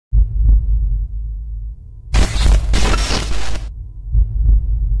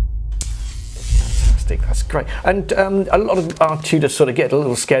fantastic. That's great. And a lot of our tutors sort of get a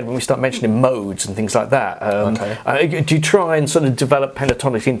little scared when we start mentioning modes and things like that. Do you try and sort of develop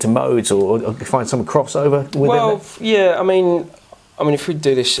pentatonics into modes, or find some crossover within Well, yeah. I mean, if we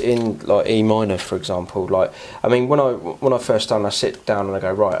do this in like E minor, for example, like, I mean, when I first done, I sit down and I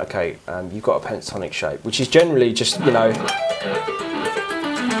go, right, okay, you've got a pentatonic shape, which is generally just, you know,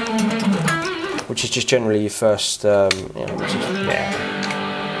 which is just generally your first, you know, which is, yeah.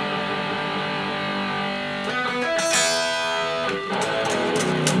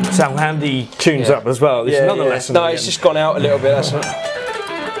 Sound handy tunes up as well. It's another lesson. No, it's just gone out a little bit. That's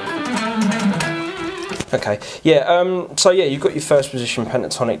okay. Yeah. So yeah, you've got your first position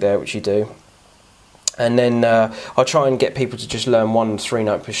pentatonic there, which you do, and then I try and get people to just learn 1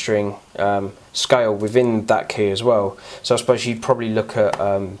 3-note per string scale within that key as well. So I suppose you'd probably look at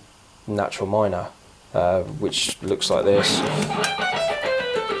natural minor, which looks like this.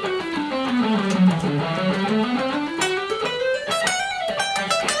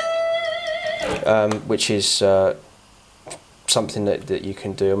 Which is something that you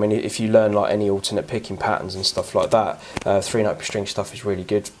can do. I mean, if you learn like any alternate picking patterns and stuff like that, 3-note per string stuff is really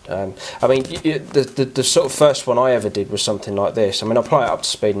good. I mean, the sort of first one I ever did was something like this. I mean, I'll play it up to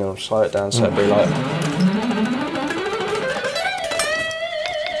speed and I'll slow it down, so it'd be like,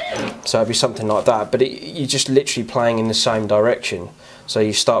 so it'd be something like that. But you're just literally playing in the same direction. So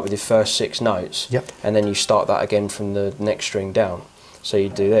you start with your first 6 notes, and then you start that again from the next string down. So you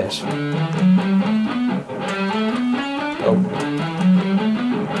do this. Oh.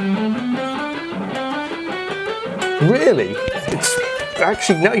 Really? It's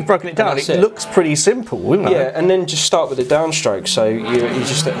actually, now you've broken it down, it looks pretty simple, isn't it? Yeah, and then just start with the downstroke. So you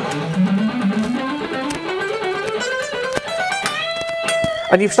just.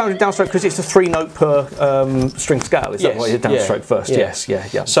 And you've started downstroke because it's a 3-note per string scale. Is that why you downstroke first? Yeah. Yes,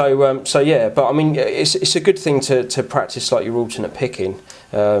 yeah. So yeah, but I mean, it's a good thing to practice like your alternate picking.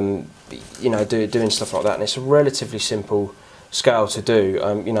 You know, doing stuff like that, and it's a relatively simple scale to do.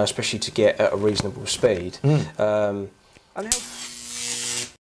 You know, especially to get at a reasonable speed. And how